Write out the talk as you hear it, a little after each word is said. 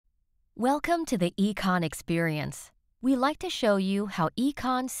Welcome to the Econ experience. We like to show you how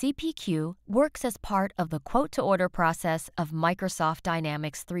Econ CPQ works as part of the quote-to-order process of Microsoft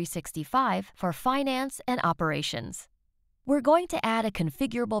Dynamics 365 for finance and operations. We're going to add a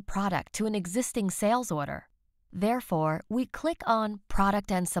configurable product to an existing sales order. Therefore, we click on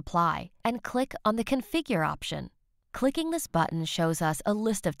Product and Supply and click on the Configure option. Clicking this button shows us a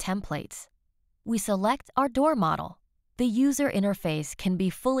list of templates. We select our door model. The user interface can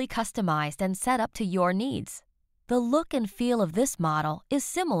be fully customized and set up to your needs. The look and feel of this model is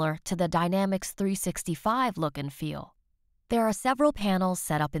similar to the Dynamics 365 look and feel. There are several panels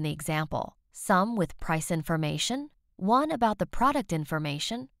set up in the example, some with price information, one about the product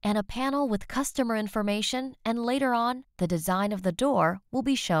information, and a panel with customer information, and later on, the design of the door will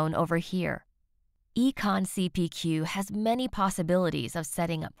be shown over here. Econ CPQ has many possibilities of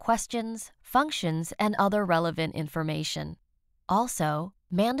setting up questions, functions, and other relevant information. Also,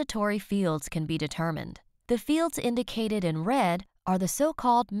 mandatory fields can be determined. The fields indicated in red are the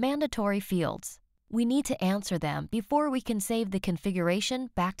so-called mandatory fields. We need to answer them before we can save the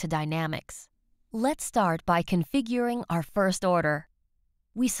configuration back to Dynamics. Let's start by configuring our first order.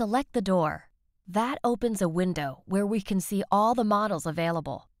 We select the door. That opens a window where we can see all the models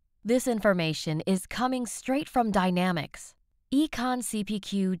available. This information is coming straight from Dynamics. Econ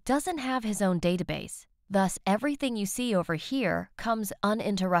CPQ doesn't have his own database, thus everything you see over here comes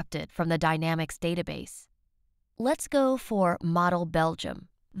uninterrupted from the Dynamics database. Let's go for Model Belgium.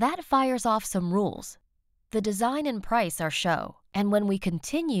 That fires off some rules. The design and price are shown, and when we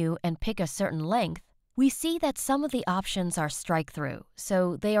continue and pick a certain length, we see that some of the options are strike-through,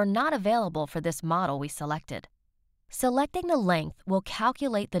 so they are not available for this model we selected. Selecting the length will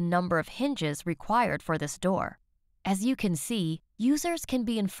calculate the number of hinges required for this door. As you can see, users can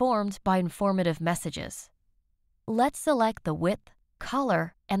be informed by informative messages. Let's select the width,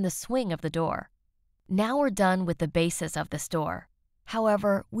 color, and the swing of the door. Now we're done with the basis of this door.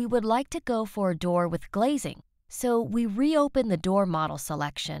 However, we would like to go for a door with glazing, so we reopen the door model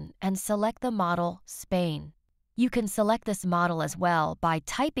selection and select the model Spain. You can select this model as well by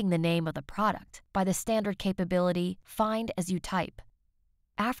typing the name of the product by the standard capability Find as you type.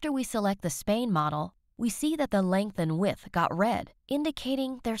 After we select the Spain model, we see that the length and width got red,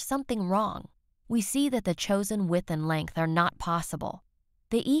 indicating there's something wrong. We see that the chosen width and length are not possible.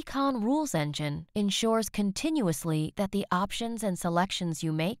 The Econ Rules Engine ensures continuously that the options and selections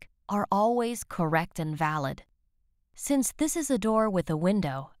you make are always correct and valid. Since this is a door with a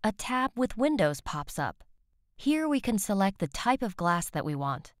window, a tab with windows pops up. Here we can select the type of glass that we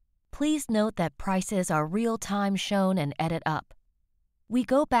want. Please note that prices are real-time shown and edit up. We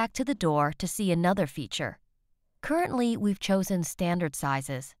go back to the door to see another feature. Currently, we've chosen standard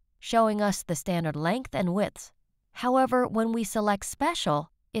sizes, showing us the standard length and widths. However, when we select Special,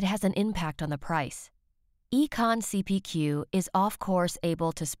 it has an impact on the price. Econ CPQ is of course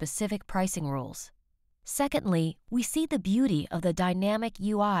able to specific pricing rules. Secondly, we see the beauty of the dynamic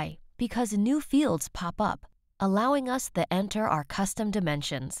UI because new fields pop up, allowing us to enter our custom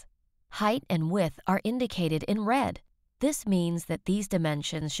dimensions. Height and width are indicated in red. This means that these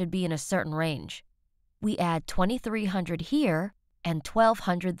dimensions should be in a certain range. We add 2300 here and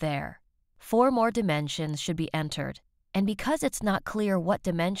 1200 there. 4 more dimensions should be entered, and because it's not clear what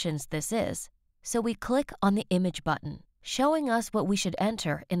dimensions this is, so we click on the Image button, showing us what we should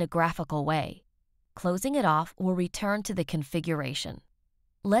enter in a graphical way. Closing it off will return to the configuration.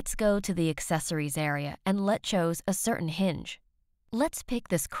 Let's go to the Accessories area and let's choose a certain hinge. Let's pick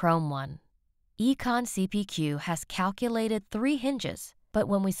this chrome one. Econ CPQ has calculated 3 hinges, but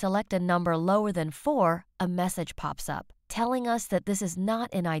when we select a number lower than 4, a message pops up, telling us that this is not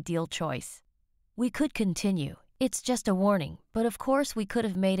an ideal choice. We could continue. It's just a warning, but of course we could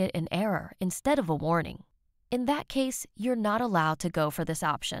have made it an error instead of a warning. In that case, you're not allowed to go for this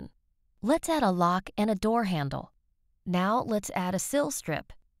option. Let's add a lock and a door handle. Now let's add a sill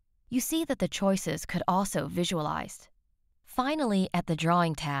strip. You see that the choices could also visualized. Finally, at the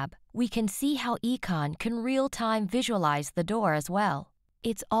Drawing tab, we can see how Econ can real-time visualize the door as well.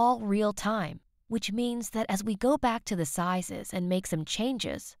 It's all real-time, which means that as we go back to the sizes and make some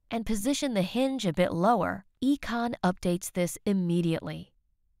changes and position the hinge a bit lower, Econ updates this immediately.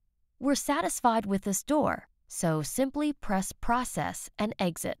 We're satisfied with this door, so simply press Process and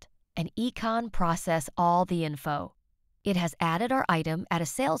Exit, and Econ process all the info. It has added our item at a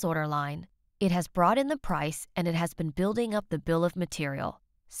sales order line, it has brought in the price, and it has been building up the bill of material.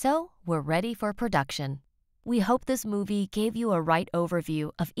 So, we're ready for production. We hope this movie gave you a right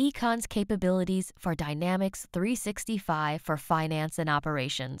overview of Econ's capabilities for Dynamics 365 for finance and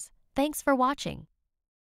operations. Thanks for watching.